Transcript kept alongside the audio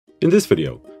In this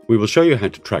video, we will show you how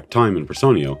to track time in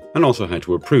Personio and also how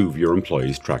to approve your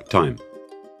employees' track time.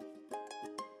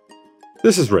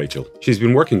 This is Rachel. She's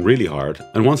been working really hard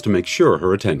and wants to make sure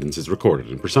her attendance is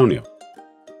recorded in Personio.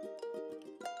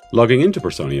 Logging into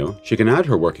Personio, she can add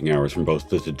her working hours from both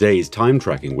the Today's Time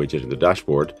Tracking widget in the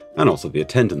dashboard and also the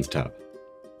Attendance tab.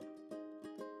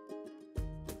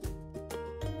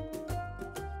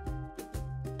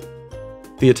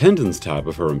 The Attendance tab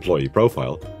of her employee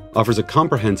profile offers a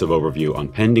comprehensive overview on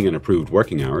pending and approved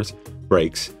working hours,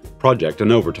 breaks, project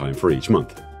and overtime for each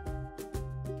month.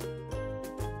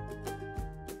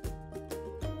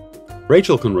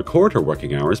 Rachel can record her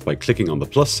working hours by clicking on the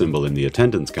plus symbol in the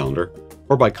attendance calendar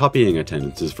or by copying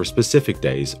attendances for specific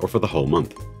days or for the whole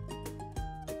month.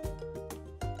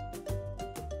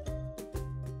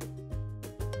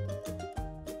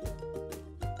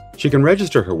 She can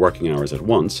register her working hours at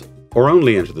once or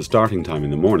only enter the starting time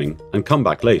in the morning and come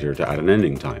back later to add an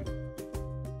ending time.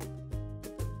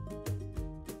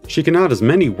 She can add as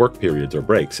many work periods or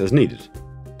breaks as needed.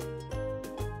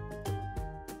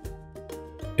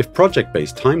 If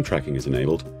project-based time tracking is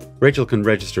enabled, Rachel can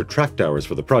register tracked hours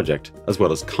for the project as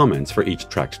well as comments for each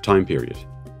tracked time period.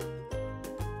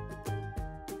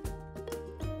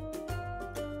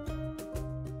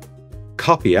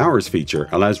 Copy Hours feature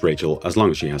allows Rachel, as long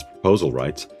as she has proposal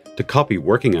rights, to copy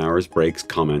working hours, breaks,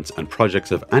 comments and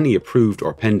projects of any approved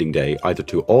or pending day either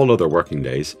to all other working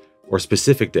days or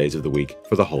specific days of the week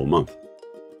for the whole month.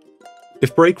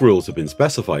 If break rules have been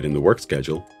specified in the work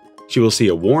schedule, she will see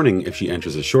a warning if she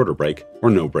enters a shorter break or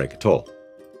no break at all.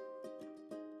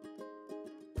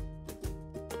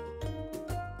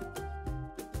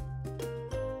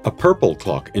 A purple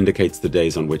clock indicates the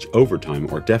days on which overtime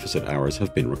or deficit hours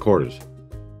have been recorded.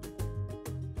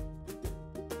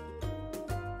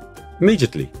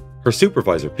 Immediately, her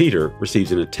supervisor Peter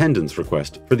receives an attendance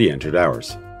request for the entered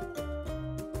hours.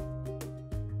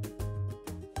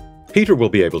 Peter will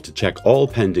be able to check all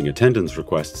pending attendance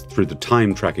requests through the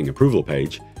time tracking approval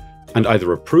page and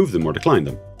either approve them or decline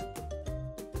them.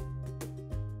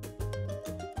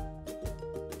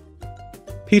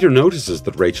 Peter notices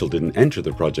that Rachel didn't enter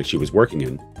the project she was working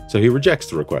in, so he rejects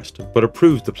the request but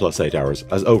approves the plus 8 hours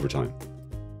as overtime.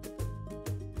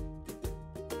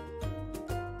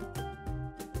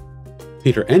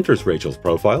 Peter enters Rachel's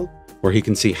profile, where he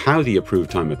can see how the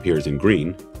approved time appears in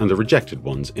green and the rejected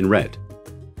ones in red.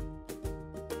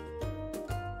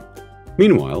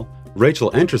 Meanwhile,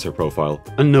 Rachel enters her profile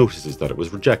and notices that it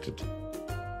was rejected.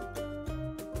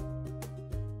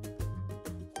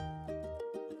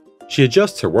 She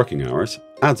adjusts her working hours,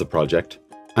 adds a project,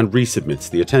 and resubmits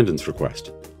the attendance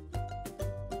request.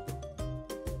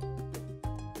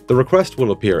 The request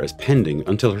will appear as pending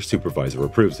until her supervisor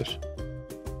approves it.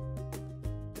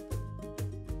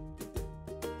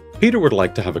 Peter would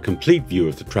like to have a complete view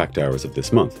of the tracked hours of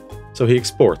this month, so he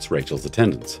exports Rachel's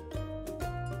attendance.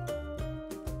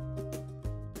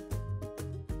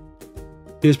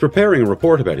 He is preparing a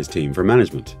report about his team for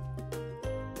management.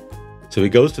 So he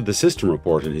goes to the system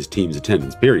report in his team's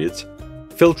attendance periods,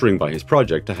 filtering by his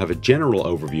project to have a general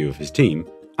overview of his team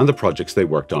and the projects they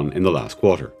worked on in the last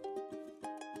quarter.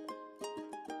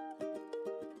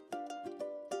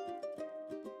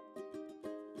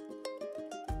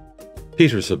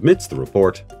 Peter submits the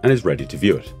report and is ready to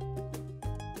view it.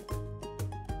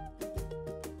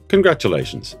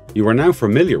 Congratulations! You are now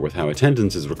familiar with how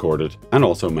attendance is recorded and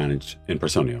also managed in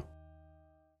Personio.